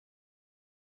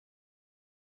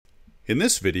In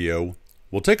this video,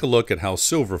 we'll take a look at how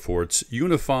Silverfort's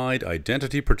unified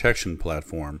identity protection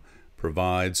platform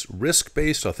provides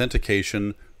risk-based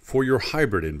authentication for your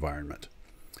hybrid environment.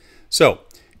 So,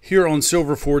 here on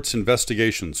Silverfort's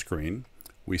investigation screen,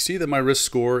 we see that my risk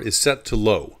score is set to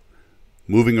low.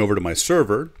 Moving over to my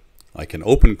server, I can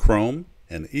open Chrome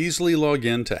and easily log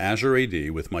in to Azure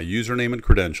AD with my username and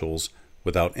credentials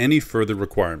without any further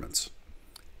requirements.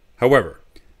 However,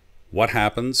 what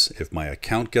happens if my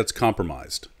account gets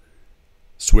compromised?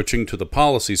 Switching to the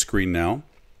policy screen now,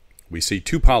 we see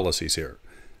two policies here.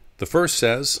 The first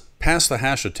says, pass the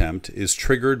hash attempt is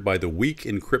triggered by the weak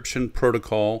encryption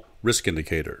protocol risk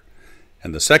indicator.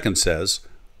 And the second says,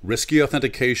 risky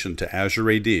authentication to Azure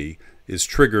AD is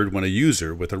triggered when a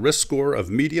user with a risk score of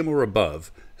medium or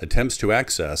above attempts to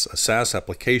access a SaaS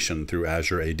application through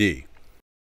Azure AD.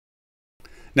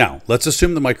 Now, let's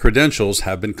assume that my credentials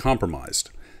have been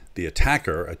compromised. The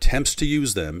attacker attempts to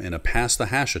use them in a pass the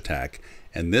hash attack,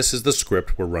 and this is the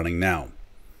script we're running now.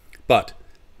 But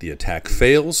the attack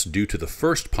fails due to the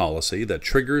first policy that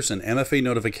triggers an MFA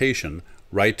notification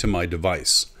right to my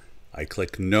device. I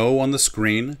click No on the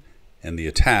screen, and the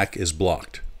attack is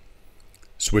blocked.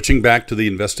 Switching back to the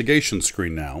investigation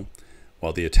screen now,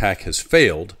 while the attack has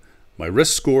failed, my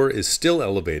risk score is still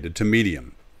elevated to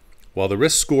medium. While the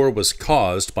risk score was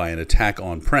caused by an attack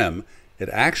on-prem, it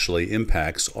actually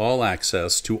impacts all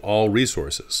access to all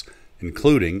resources,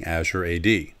 including Azure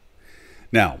AD.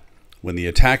 Now, when the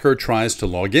attacker tries to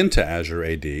log into Azure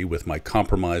AD with my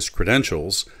compromised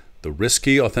credentials, the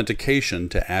risky authentication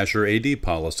to Azure AD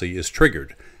policy is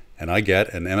triggered, and I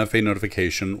get an MFA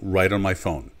notification right on my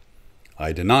phone.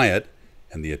 I deny it,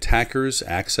 and the attacker's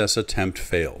access attempt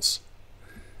fails.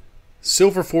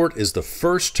 Silverfort is the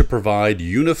first to provide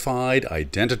unified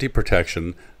identity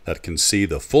protection that can see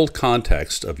the full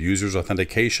context of users'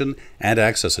 authentication and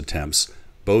access attempts,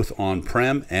 both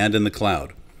on-prem and in the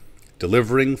cloud,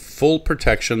 delivering full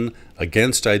protection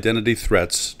against identity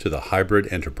threats to the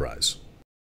hybrid enterprise.